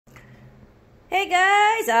Hey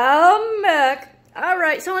guys, I'm back.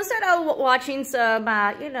 Alright, so instead of watching some,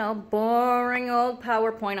 boring old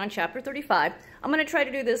PowerPoint on chapter 35, I'm going to try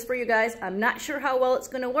to do this for you guys. I'm not sure how well it's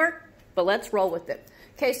going to work, but let's roll with it.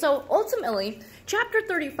 Okay, so ultimately, chapter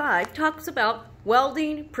 35 talks about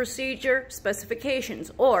welding procedure specifications,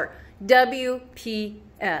 or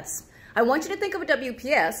WPS. I want you to think of a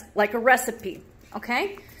WPS like a recipe,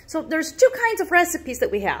 okay? So there's two kinds of recipes that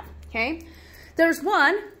we have, okay? There's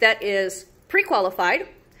one that is pre-qualified,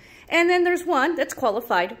 and then there's one that's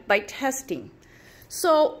qualified by testing.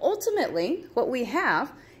 So ultimately, what we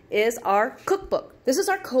have is our cookbook. This is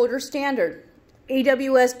our coder standard,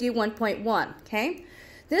 AWSD 1.1, okay?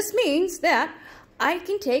 This means that I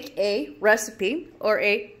can take a recipe or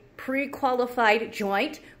a pre-qualified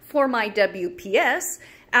joint for my WPS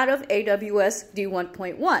out of AWSD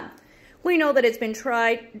 1.1. We know that it's been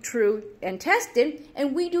tried, true, and tested,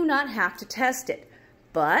 and we do not have to test it.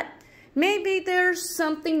 But maybe there's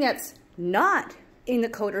something that's not in the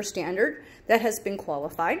coder standard that has been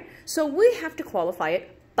qualified, so we have to qualify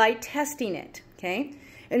it by testing it, okay?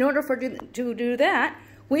 In order to do that,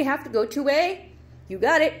 we have to go to you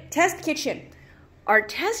got it, test kitchen. Our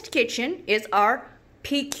test kitchen is our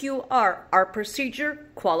PQR, our procedure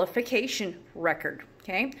qualification record,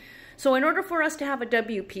 okay? So in order for us to have a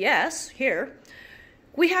WPS here,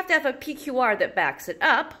 we have to have a PQR that backs it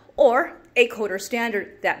up, or a coder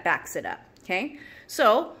standard that backs it up, okay?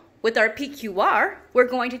 So with our PQR, we're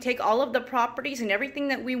going to take all of the properties and everything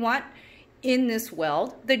that we want in this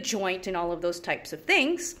weld, the joint and all of those types of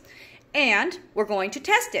things, and we're going to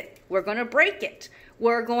test it. We're going to break it.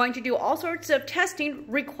 We're going to do all sorts of testing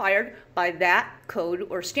required by that code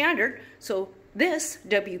or standard, so this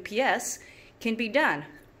WPS can be done.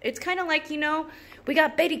 It's kind of like, we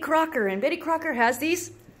got Betty Crocker, and Betty Crocker has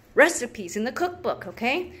these recipes in the cookbook,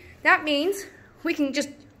 okay? That means we can just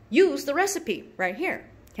use the recipe right here,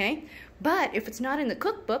 okay? But if it's not in the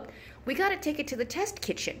cookbook, we got to take it to the test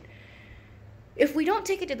kitchen. If we don't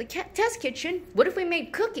take it to the test kitchen, what if we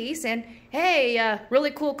made cookies and, hey,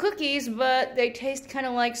 really cool cookies, but they taste kind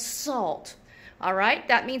of like salt? All right,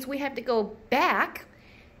 that means we have to go back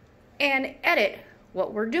and edit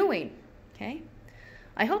what we're doing, okay?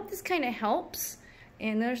 I hope this kind of helps,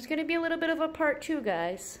 and there's going to be a little bit of a part 2,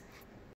 guys.